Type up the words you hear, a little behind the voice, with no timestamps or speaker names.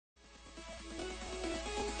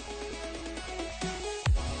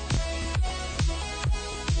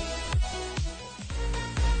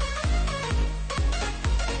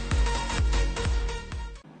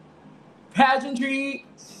pageantry,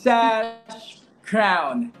 sash,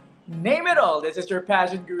 crown. Name it all. This is your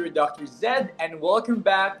pageant guru, Dr. Zed, and welcome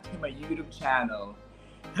back to my YouTube channel.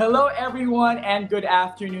 Hello, everyone, and good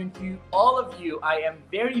afternoon to all of you. I am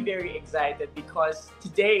very excited because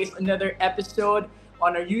today is another episode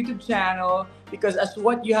on our YouTube channel. Because, as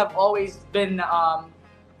what you have always been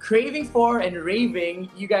craving for and raving,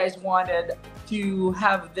 you guys wanted to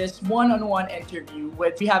have this one-on-one interview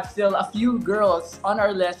with. We have still a few girls on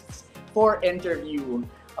our lists for interview.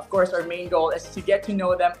 Of course, our main goal is to get to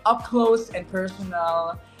know them up close and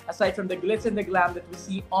personal. Aside from the glitz and the glam that we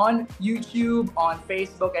see on YouTube, on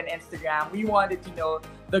Facebook, and Instagram, we wanted to know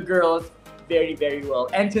the girls very well.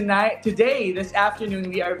 And today, this afternoon,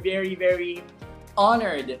 we are very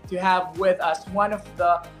honored to have with us one of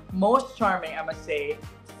the most charming, I must say,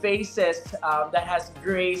 faces that has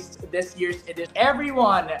graced this year's edition.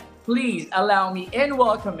 Everyone, please allow me in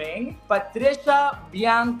welcoming Patricia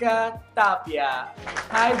Bianca Tapia.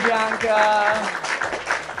 Hi, Bianca.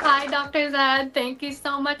 Hi, Dr. Zed. Thank you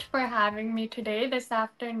so much for having me today, this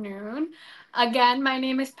afternoon. Again, my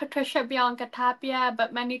name is Patricia Bianca Tapia,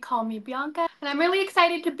 but many call me Bianca. And I'm really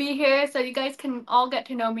excited to be here so you guys can all get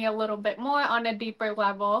to know me a little bit more on a deeper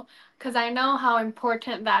level, because I know how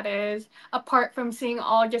important that is, apart from seeing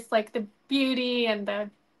all just like the beauty and the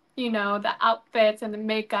outfits and the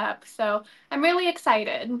makeup. So I'm really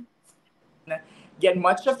excited. Get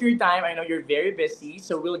much of your time. I know you're very busy,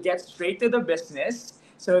 so we'll get straight to the business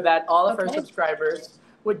so that all of our Okay. subscribers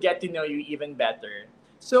would get to know you even better.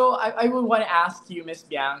 So I would want to ask you, Miss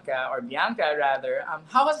Bianca, or Bianca rather,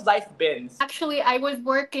 how has life been? Actually, I was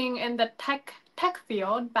working in the tech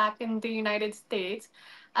field back in the United States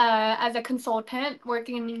as a consultant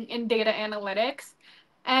working in data analytics.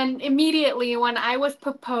 And immediately when I was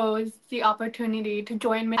proposed the opportunity to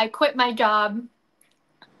join, I quit my job,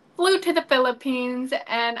 flew to the Philippines,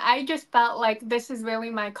 and I just felt like this is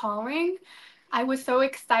really my calling. I was so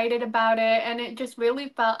excited about it, and it just really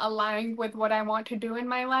felt aligned with what I want to do in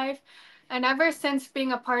my life. And ever since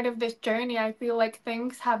being a part of this journey, I feel like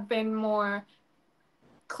things have been more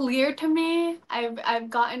clear to me. I've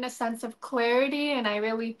gotten a sense of clarity, and I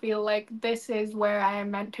really feel like this is where I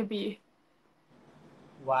am meant to be.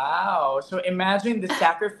 Wow. So imagine the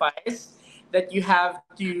sacrifice that you have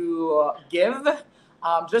to give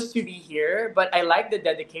just to be here. But I like the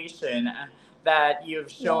dedication that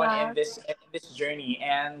you've shown Yeah. in this journey.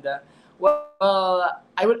 And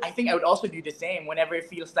I think I would also do the same whenever it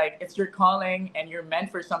feels like it's your calling and you're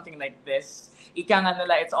meant for something like this. Ika nga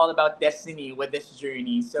nila, it's all about destiny with this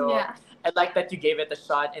journey. So Yeah. I like that you gave it a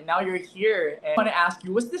shot, and now you're here. And I want to ask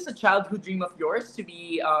you: was this a childhood dream of yours to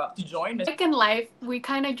be to join Miss? Like in life, we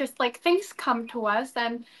kind of just like things come to us,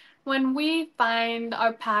 and when we find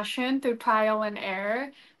our passion through trial and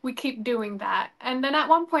error, we keep doing that. And then at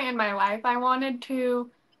one point in my life, I wanted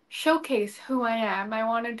to showcase who I am. I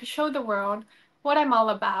wanted to show the world what I'm all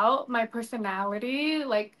about, my personality,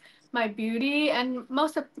 like my beauty, and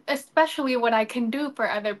especially what I can do for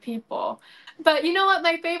other people. But you know what?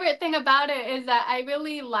 My favorite thing about it is that I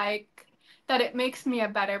really like that it makes me a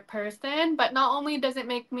better person. But not only does it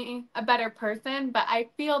make me a better person, but I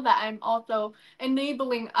feel that I'm also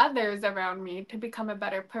enabling others around me to become a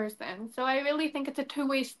better person. So I really think it's a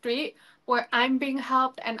two-way street where I'm being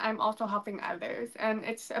helped and I'm also helping others. And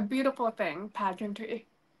it's a beautiful thing, pageantry.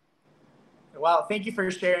 Well, thank you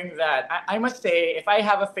for sharing that. I must say, if I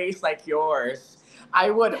have a face like yours, I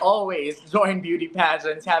would always join beauty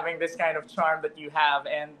pageants having this kind of charm that you have.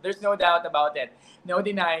 And there's no doubt about it. No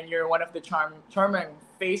denying you're one of the charming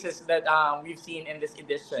faces that we've seen in this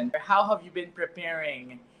edition. How have you been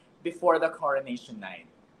preparing before the coronation night?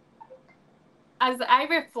 As I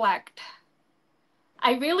reflect,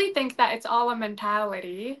 I really think that it's all a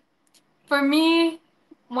mentality. For me,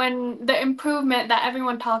 when the improvement that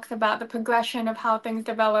everyone talks about, the progression of how things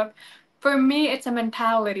develop, for me, it's a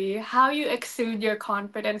mentality. How you exude your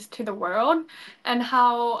confidence to the world and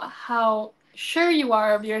how sure you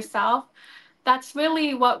are of yourself, that's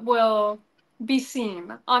really what will be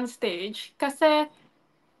seen on stage. Kasi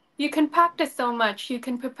you can practice so much, you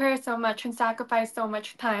can prepare so much and sacrifice so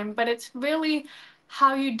much time, but it's really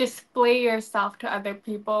how you display yourself to other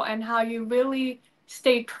people and how you really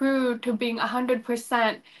stay true to being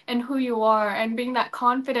 100% in who you are and being that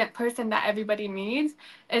confident person that everybody needs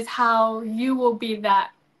is how you will be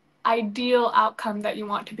that ideal outcome that you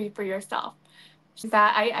want to be for yourself.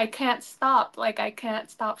 That I can't stop. Like, I can't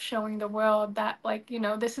stop showing the world that, like,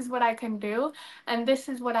 this is what I can do and this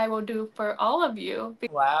is what I will do for all of you.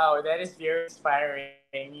 Wow, that is very inspiring.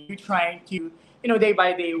 You trying to, day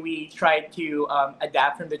by day, we try to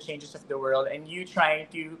adapt from the changes of the world, and you trying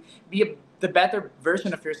to be the better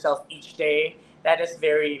version of yourself each day. That is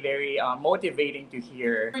very, very motivating to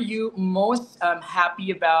hear. What are you most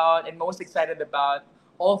happy about and most excited about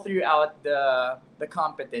all throughout the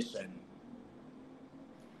competition?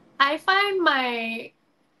 I find my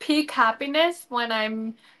peak happiness when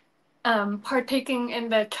I'm partaking in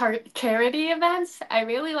the charity events. I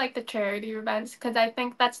really like the charity events because I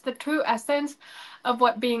think that's the true essence of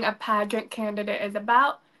what being a pageant candidate is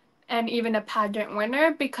about, and even a pageant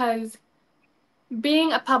winner, because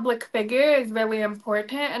being a public figure is really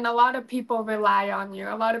important, and a lot of people rely on you,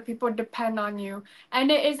 a lot of people depend on you,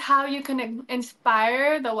 and it is how you can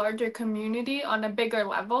inspire the larger community on a bigger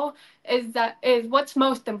level is what's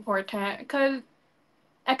most important, because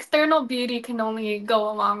external beauty can only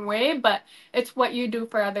go a long way, but it's what you do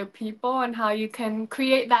for other people and how you can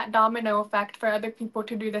create that domino effect for other people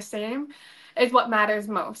to do the same is what matters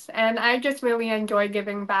most. And I just really enjoy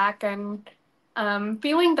giving back and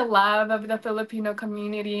feeling the love of the Filipino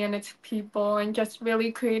community and its people, and just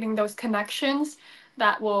really creating those connections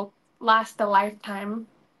that will last a lifetime.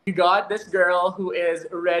 You got this girl who is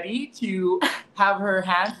ready to have her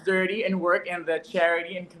hands dirty and work in the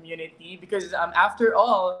charity and community because after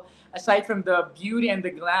all, aside from the beauty and the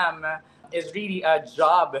glam, is really a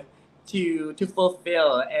job to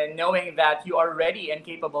fulfill, and knowing that you are ready and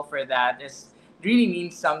capable for that is really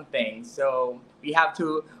means something. So we have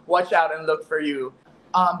to watch out and look for you.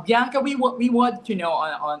 Bianca, we want to know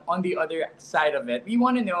on the other side of it. We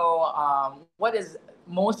want to know what is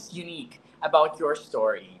most unique about your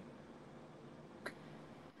story.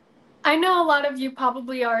 I know a lot of you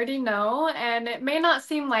probably already know, and it may not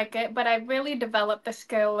seem like it, but I've really developed the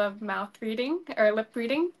skill of mouth reading or lip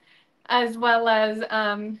reading, as well as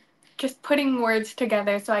just putting words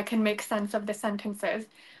together so I can make sense of the sentences.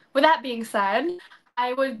 With that being said,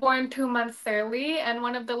 I was born 2 months early, and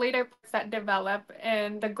one of the later parts that develop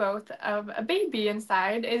in the growth of a baby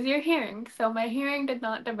inside is your hearing. So my hearing did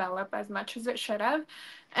not develop as much as it should have.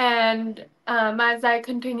 And as I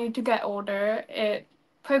continued to get older, it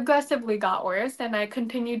progressively got worse, and I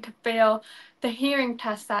continued to fail the hearing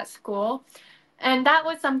tests at school. And that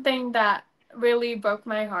was something that really broke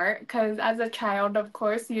my heart, because as a child, of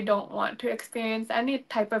course, you don't want to experience any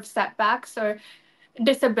type of setbacks or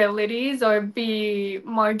disabilities or be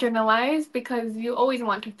marginalized, because you always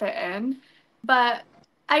want to fit in. But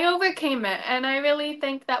I overcame it, and I really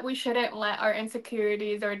think that we shouldn't let our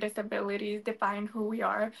insecurities or disabilities define who we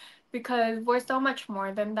are, because we're so much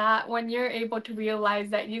more than that. When you're able to realize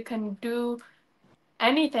that you can do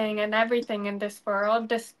anything and everything in this world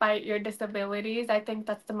despite your disabilities, I think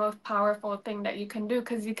that's the most powerful thing that you can do,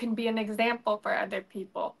 because you can be an example for other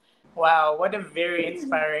people. Wow, what a very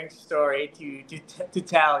inspiring story to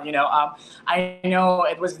tell. I know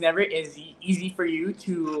it was never easy for you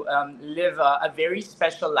to live a very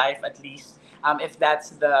special life, at least, if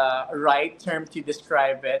that's the right term to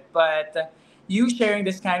describe it. But you sharing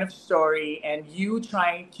this kind of story and you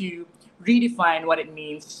trying to redefine what it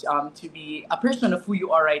means to be a person of who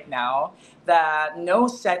you are right now, that no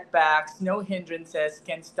setbacks, no hindrances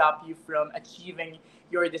can stop you from achieving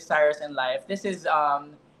your desires in life. This is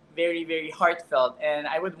very, very heartfelt, and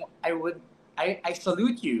I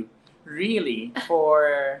salute you really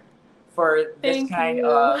for this Thank kind you.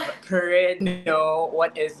 of courage. Know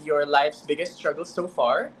what is your life's biggest struggle so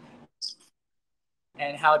far,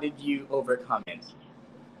 and how did you overcome it?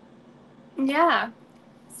 Yeah.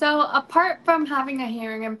 So, apart from having a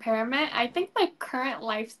hearing impairment, I think my current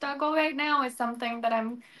life struggle right now is something that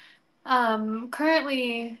I'm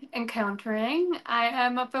currently encountering. I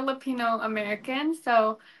am a Filipino American,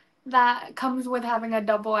 so that comes with having a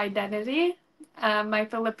double identity, my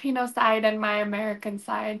Filipino side and my American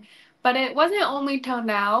side. But it wasn't only till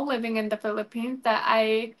now, living in the Philippines, that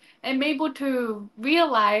I am able to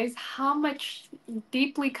realize how much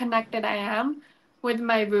deeply connected I am with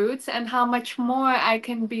my roots, and how much more I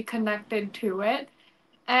can be connected to it.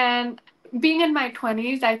 And being in my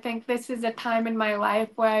 20s, I think this is a time in my life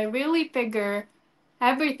where I really figure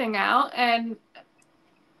everything out. And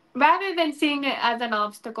rather than seeing it as an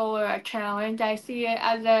obstacle or a challenge, I see it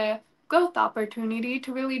as a growth opportunity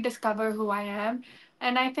to really discover who I am.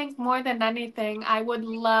 And I think more than anything, I would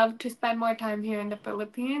love to spend more time here in the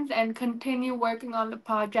Philippines and continue working on the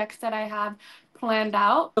projects that I have planned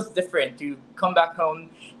out. Feels different to come back home,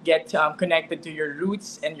 get connected to your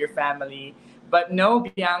roots and your family. But know,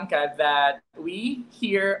 Bianca, that we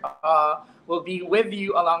here will be with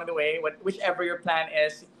you along the way, whichever your plan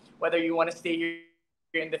is, whether you want to stay here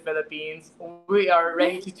in the Philippines. We are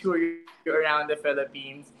ready to tour you around the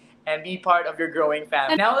Philippines and be part of your growing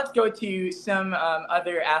family. Now let's go to some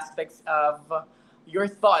other aspects of your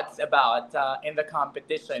thoughts about in the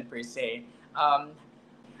competition per se. Um,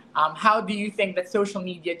 how do you think that social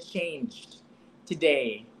media changed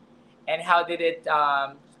today, and how did it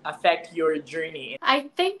affect your journey? I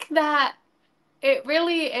think that it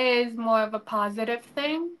really is more of a positive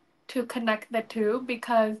thing to connect the two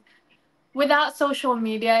because without social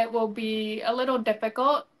media, it will be a little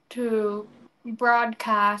difficult to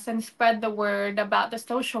broadcast and spread the word about the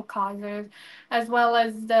social causes, as well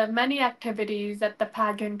as the many activities that the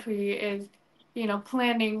pageantry is,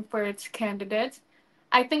 planning for its candidates.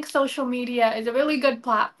 I think social media is a really good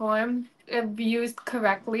platform if used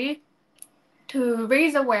correctly to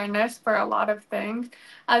raise awareness for a lot of things,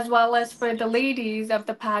 as well as for the ladies of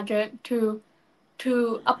the pageant to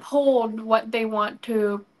uphold what they want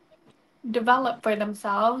to develop for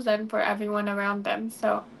themselves and for everyone around them.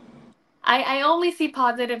 So I only see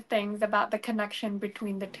positive things about the connection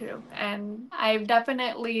between the two. And I've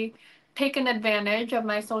definitely taken advantage of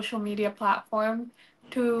my social media platform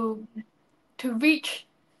to to reach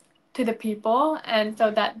to the people and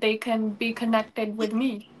so that they can be connected with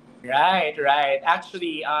me. Right, right.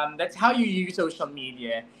 Actually, that's how you use social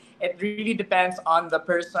media. It really depends on the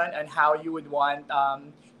person and how you would want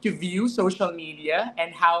to view social media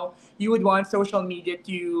and how you would want social media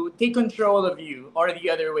to take control of you or the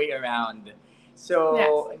other way around. Yes.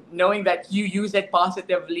 So, knowing that you use it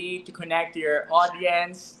positively to connect to your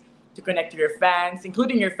audience, to connect to your fans,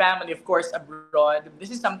 including your family, of course, abroad, this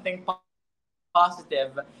is something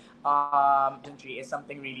positive. Pageantry is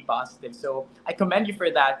something really positive. So I commend you for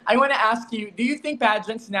that. I want to ask you, do you think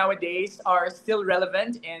pageants nowadays are still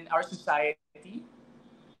relevant in our society?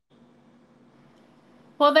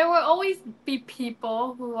 Well, there will always be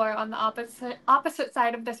people who are on the opposite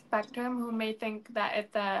side of the spectrum who may think that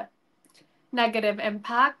it's a negative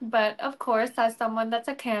impact. But of course, as someone that's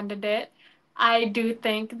a candidate, I do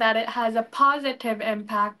think that it has a positive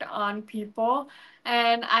impact on people.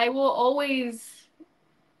 And I will always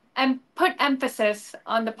and put emphasis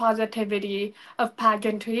on the positivity of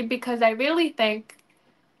pageantry because I really think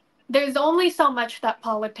there's only so much that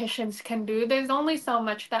politicians can do. There's only so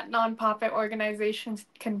much that nonprofit organizations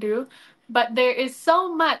can do. But there is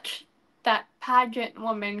so much that pageant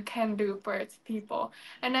women can do for its people.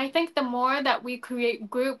 And I think the more that we create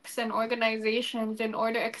groups and organizations in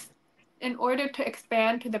order to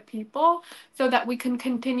expand to the people so that we can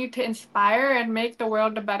continue to inspire and make the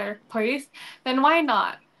world a better place, then why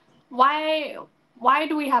not? Why why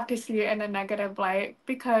do we have to see it in a negative light?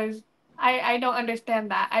 Because I don't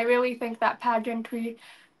understand that. I really think that pageantry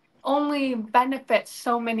only benefits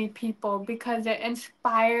so many people because it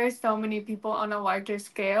inspires so many people on a larger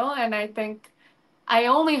scale. And I think I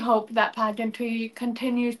only hope that pageantry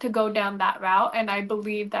continues to go down that route, and I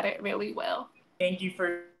believe that it really will. Thank you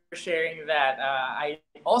for sharing that. I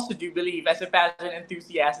also do believe, as a pageant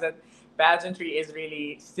enthusiast, that pageantry is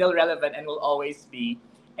really still relevant and will always be.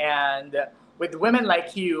 And with women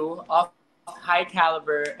like you, of high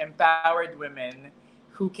caliber, empowered women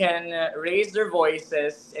who can raise their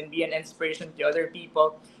voices and be an inspiration to other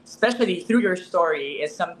people, especially through your story,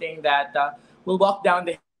 is something that will walk down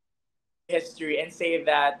the history and say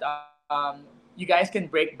that you guys can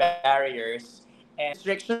break barriers. And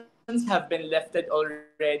restrictions have been lifted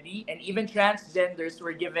already, and even transgenders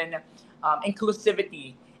were given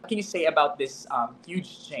inclusivity. What can you say about this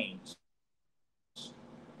huge change?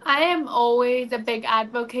 I am always a big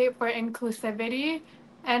advocate for inclusivity,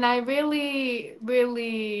 and I really,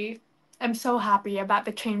 really am so happy about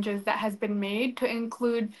the changes that has been made to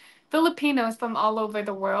include Filipinos from all over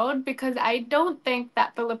the world because I don't think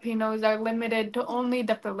that Filipinos are limited to only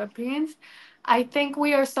the Philippines. I think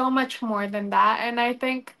we are so much more than that, and I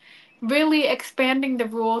think really expanding the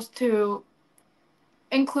rules to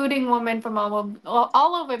including women from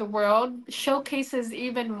all over the world, showcases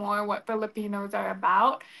even more what Filipinos are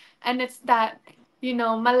about. And it's that,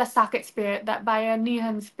 malasakit spirit, that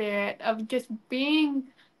bayanihan spirit of just being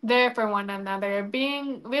there for one another,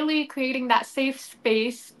 being really creating that safe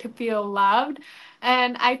space to feel loved.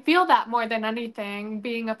 And I feel that more than anything,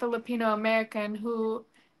 being a Filipino American who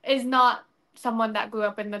is not someone that grew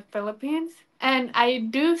up in the Philippines. And I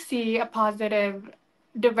do see a positive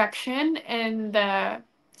direction in the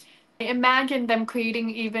imagine them creating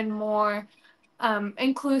even more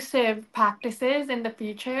inclusive practices in the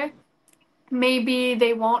future. Maybe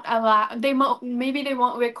they won't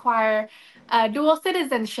require dual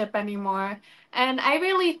citizenship anymore. And I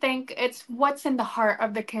really think it's what's in the heart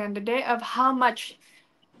of the candidate of how much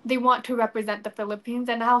they want to represent the Philippines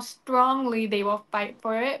and how strongly they will fight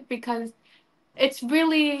for it because it's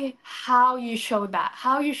really how you show that,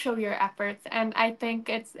 how you show your efforts. And I think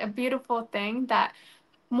it's a beautiful thing that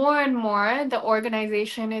more and more the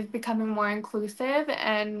organization is becoming more inclusive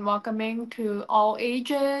and welcoming to all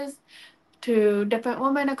ages, to different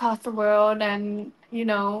women across the world, and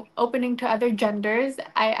opening to other genders.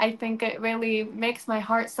 I think it really makes my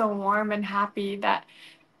heart so warm and happy that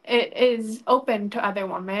it is open to other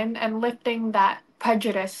women and lifting that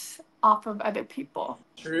prejudice off of other people.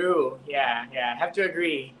 True. Yeah, yeah. I have to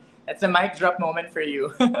agree. That's a mic drop moment for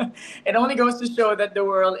you. It only goes to show that the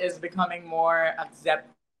world is becoming more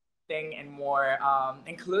accepting and more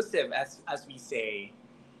inclusive, as we say.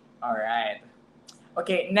 All right.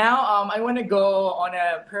 Okay, now I want to go on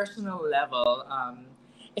a personal level.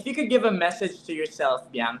 If you could give a message to yourself,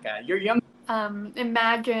 Bianca, your young.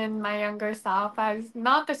 Imagine my younger self as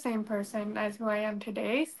not the same person as who I am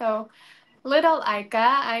today. So, little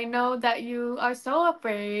Aika, I know that you are so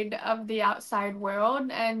afraid of the outside world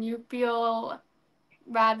and you feel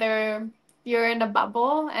rather you're in a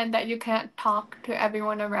bubble and that you can't talk to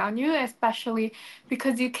everyone around you, especially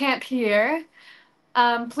because you can't hear.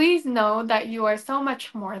 Please know that you are so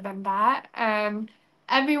much more than that, and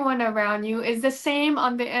everyone around you is the same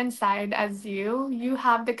on the inside as you. You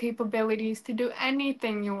have the capabilities to do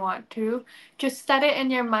anything you want to. Just set it in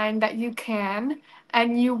your mind that you can,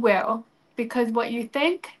 and you will, because what you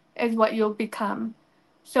think is what you'll become.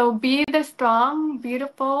 So be the strong,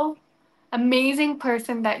 beautiful, amazing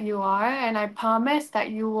person that you are, and I promise that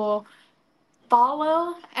you will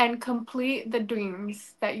follow and complete the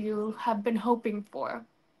dreams that you have been hoping for.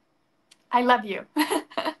 I love you.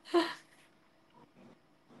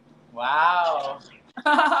 Wow.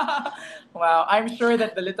 Wow. I'm sure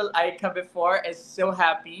that the little Aika before is so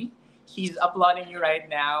happy. She's applauding you right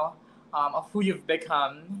now of who you've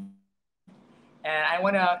become. And I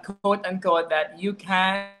want to quote unquote that you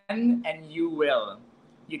can and you will.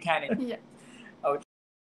 You can and you will. Yeah. Okay.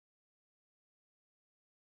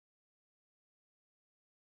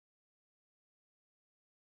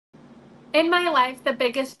 In my life, the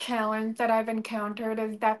biggest challenge that I've encountered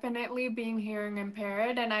is definitely being hearing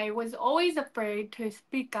impaired, and I was always afraid to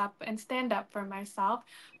speak up and stand up for myself.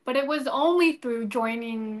 But it was only through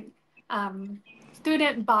joining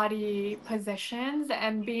student body positions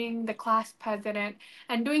and being the class president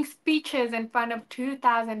and doing speeches in front of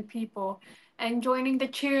 2,000 people and joining the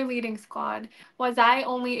cheerleading squad was I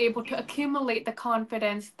only able to accumulate the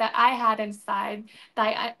confidence that I had inside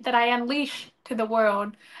that I unleashed to the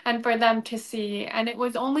world and for them to see. And it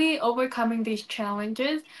was only overcoming these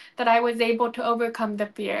challenges that I was able to overcome the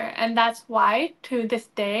fear. And that's why, to this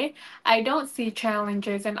day, I don't see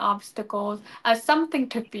challenges and obstacles as something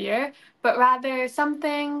to fear, but rather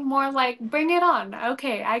something more like, bring it on.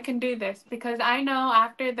 Okay, I can do this because I know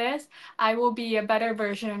after this, I will be a better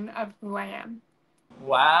version of who I am.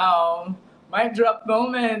 Wow. Mic drop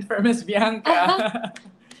moment for Miss Bianca.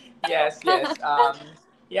 Yes, yes.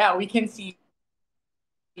 Yeah, we can see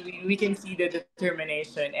the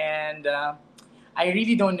determination, and I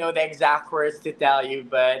really don't know the exact words to tell you,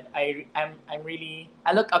 but I'm really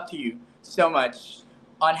I look up to you so much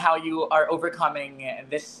on how you are overcoming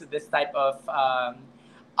this type of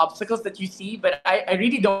obstacles that you see. But I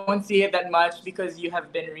really don't see it that much because you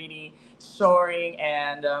have been really soaring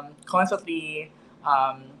and constantly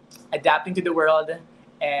um, adapting to the world,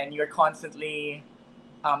 and you're constantly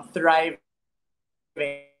thriving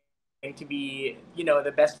to be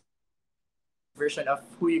the best version of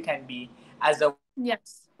who you can be as a woman.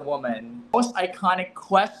 Yes. Okay, now the most iconic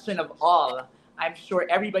question of all. I'm sure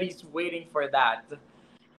everybody's waiting for that.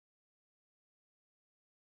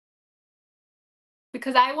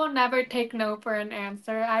 Because I will never take no for an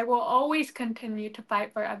answer. I will always continue to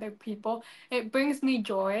fight for other people. It brings me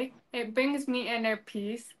joy. It brings me inner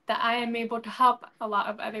peace that I am able to help a lot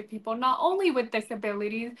of other people, not only with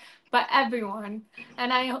disabilities, but everyone.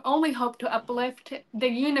 And I only hope to uplift the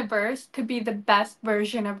universe to be the best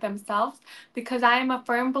version of themselves because I am a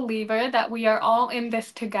firm believer that we are all in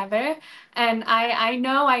this together. And I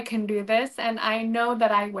know I can do this and I know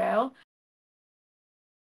that I will.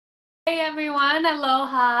 Hey everyone,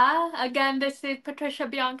 aloha. Again, this is Patricia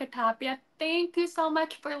Bianca Tapia. Thank you so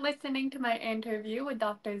much for listening to my interview with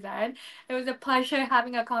Dr. Zed. It was a pleasure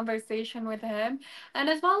having a conversation with him, and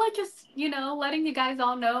as well as just, letting you guys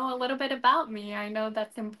all know a little bit about me. I know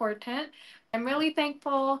that's important. I'm really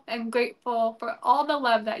thankful and grateful for all the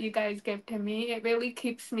love that you guys give to me. It really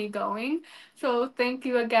keeps me going. So thank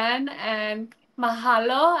you again and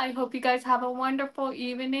mahalo. I hope you guys have a wonderful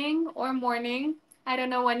evening or morning. I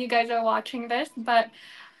don't know when you guys are watching this, but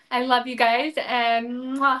I love you guys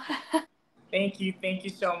and mwah. Thank you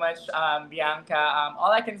so much, Bianca.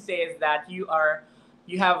 All I can say is that you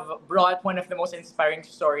have brought one of the most inspiring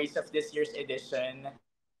stories of this year's edition.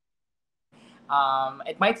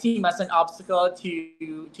 It might seem as an obstacle to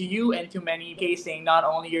you and to many, but showcasing not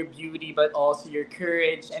only your beauty but also your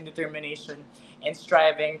courage and determination in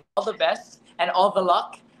striving. All the best and all the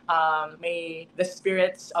luck. May the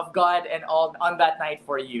spirits of God and all on that night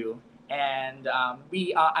for you. And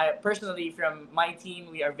I personally, from my team,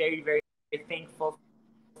 we are very, very thankful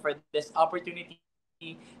for this opportunity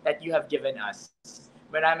that you have given us.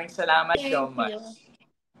 Maraming salamat. Thank you so much. Thank you.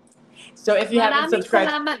 So if you haven't Maraming subscribed,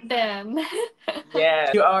 salamat din.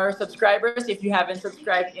 yes. To our subscribers, if you haven't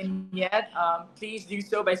subscribed in yet, please do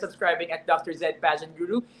so by subscribing at Dr. Z Pageant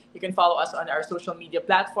Guru. You can follow us on our social media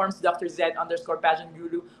platforms, Dr. Z underscore Pageant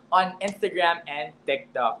Guru on Instagram and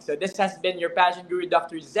TikTok. So this has been your Pageant Guru,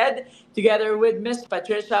 Dr. Z, together with Miss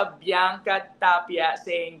Patricia Bianca Tapia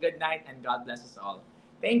saying good night and God bless us all.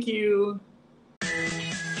 Thank you.